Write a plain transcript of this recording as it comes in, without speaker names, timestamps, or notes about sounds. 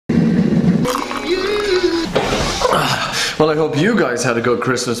Well, I hope you guys had a good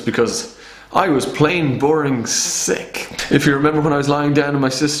Christmas because I was plain boring sick. If you remember when I was lying down in my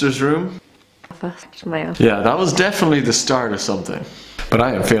sister's room. Yeah, that was definitely the start of something. But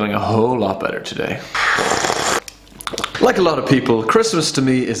I am feeling a whole lot better today. Like a lot of people, Christmas to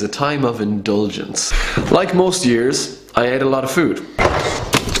me is a time of indulgence. Like most years, I ate a lot of food.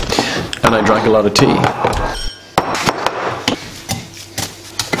 And I drank a lot of tea.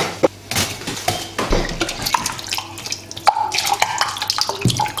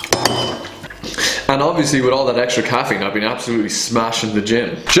 And obviously with all that extra caffeine, I've been absolutely smashing the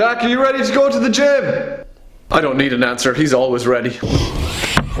gym. Jack, are you ready to go to the gym? I don't need an answer, he's always ready.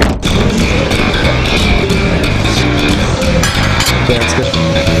 That's good.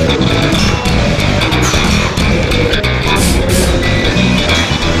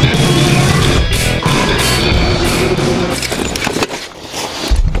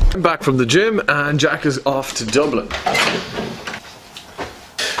 I'm back from the gym and Jack is off to Dublin.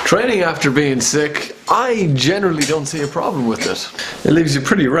 Training after being sick, I generally don't see a problem with it. It leaves you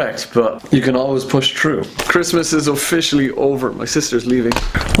pretty wrecked, but you can always push through. Christmas is officially over. My sister's leaving.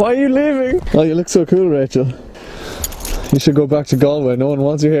 Why are you leaving? Oh, you look so cool, Rachel. You should go back to Galway. No one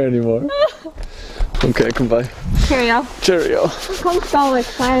wants you here anymore. Okay, come by. Cheerio. Cheerio. Come to Galway,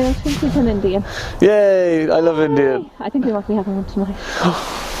 I think he's an Indian. Yay, I love Indian. I think we must be having one tonight.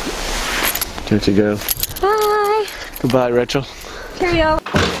 Dirty girl. Bye. Goodbye, Rachel. Cheerio.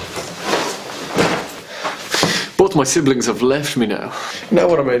 Both my siblings have left me now. Now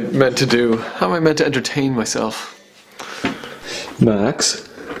what am I meant to do? How am I meant to entertain myself? Max?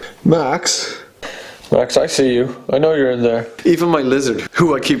 Max? Max, I see you. I know you're in there. Even my lizard,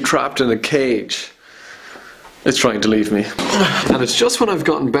 who I keep trapped in a cage, is trying to leave me. And it's just when I've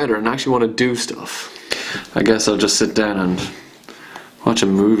gotten better and actually want to do stuff. I guess I'll just sit down and watch a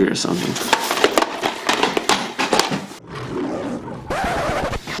movie or something.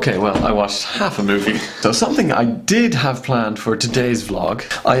 Okay, well, I watched half a movie. So something I did have planned for today's vlog,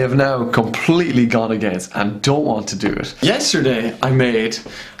 I have now completely gone against and don't want to do it. Yesterday, I made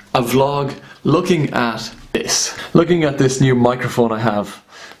a vlog looking at this. Looking at this new microphone I have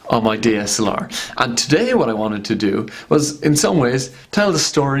on my DSLR. And today what I wanted to do was, in some ways, tell the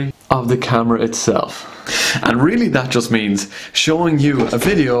story of the camera itself. And really that just means showing you a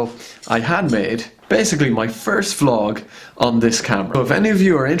video I had made, basically my first vlog on this camera. So if any of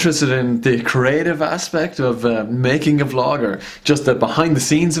you are interested in the creative aspect of making a vlog, or just the behind the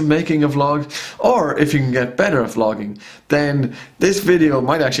scenes of making a vlog, or if you can get better at vlogging, then this video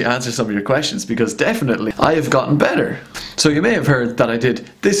might actually answer some of your questions, because definitely I have gotten better. So you may have heard that I did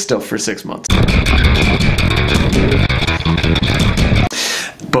this stuff for 6 months.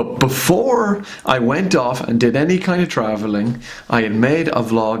 But before I went off and did any kind of travelling, I had made a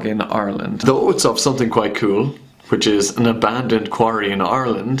vlog in Ireland. Though it's of something quite cool, which is an abandoned quarry in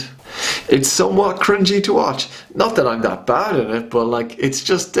Ireland, it's somewhat cringy to watch. Not that I'm that bad in it, but like, it's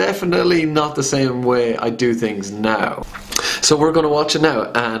just definitely not the same way I do things now. So we're going to watch it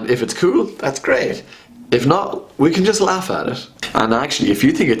now, and if it's cool, that's great. If not, we can just laugh at it. And actually, if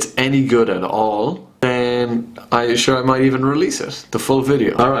you think it's any good at all, then I might even release it, the full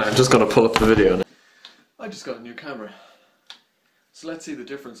video. Alright, I'm just going to pull up the video now. I just got a new camera. So let's see the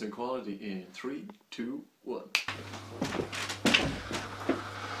difference in quality in 3, 2, 1.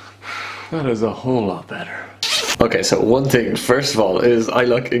 That is a whole lot better. Okay, so one thing, first of all, is I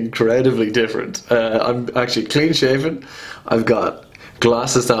look incredibly different. I'm actually clean shaven. I've got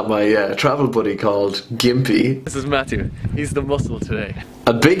glasses that my travel buddy called Gimpy. This is Matthew. He's the muscle today.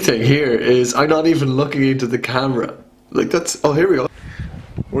 A big thing here is I'm not even looking into the camera. Like that's... Oh, here we go.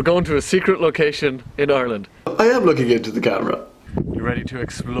 We're going to a secret location in Ireland. I am looking into the camera. You ready to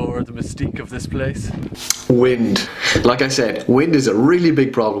explore the mystique of this place? Wind. Like I said, wind is a really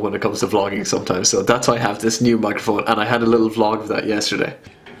big problem when it comes to vlogging sometimes, so that's why I have this new microphone, and I had a little vlog of that yesterday.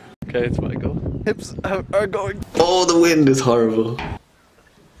 Okay, it's my go. Hips are going. Oh, the wind is horrible.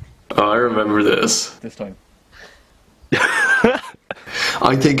 Oh, I remember this. This time.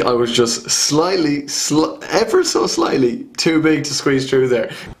 I think I was just slightly, ever so slightly, too big to squeeze through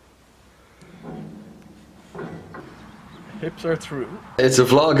there. Hips are through. It's a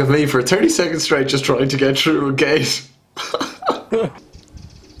vlog of me for 30 seconds straight just trying to get through a gate.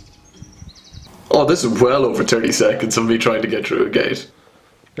 Oh, this is well over 30 seconds of me trying to get through a gate.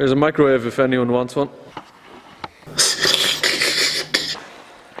 There's a microwave if anyone wants one.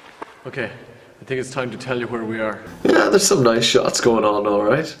 Okay, I think it's time to tell you where we are. Yeah, there's some nice shots going on,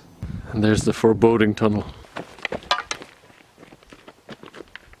 alright. And there's the foreboding tunnel.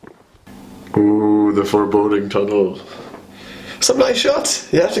 Ooh, the foreboding tunnel. some nice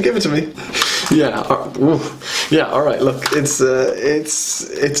shots. You have to give it to me. Yeah, yeah. All right. Look, it's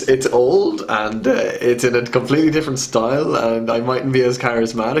old and it's in a completely different style, and I mightn't be as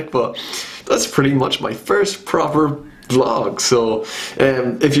charismatic, but that's pretty much my first proper vlog. So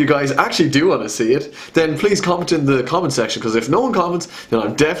if you guys actually do want to see it, then please comment in the comment section, because if no one comments, then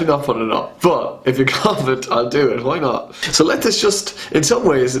I'm definitely not putting it up. But if you comment, I'll do it. Why not? So let this just in some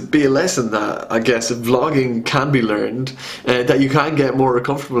ways be a lesson that I guess vlogging can be learned, that you can get more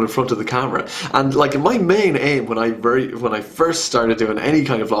comfortable in front of the camera. And like my main aim when I first started doing any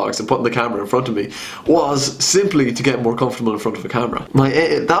kind of vlogs and putting the camera in front of me was simply to get more comfortable in front of a camera.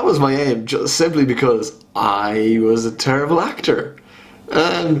 That was my aim, just simply because I was a terrible actor.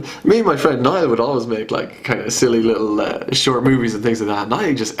 And me and my friend Niall would always make like kind of silly little short movies and things like that, and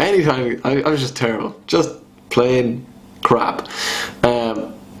I was just terrible, just plain crap.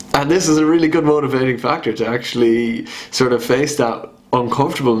 And this is a really good motivating factor to actually sort of face that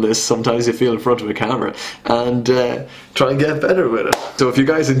uncomfortableness sometimes you feel in front of a camera, and try and get better with it. So if you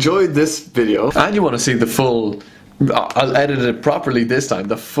guys enjoyed this video and you want to see the full, I'll edit it properly this time,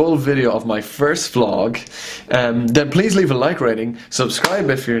 the full video of my first vlog, then please leave a like rating, subscribe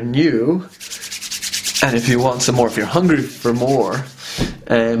if you're new, and if you want some more, if you're hungry for more,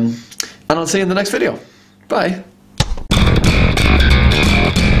 and I'll see you in the next video. Bye.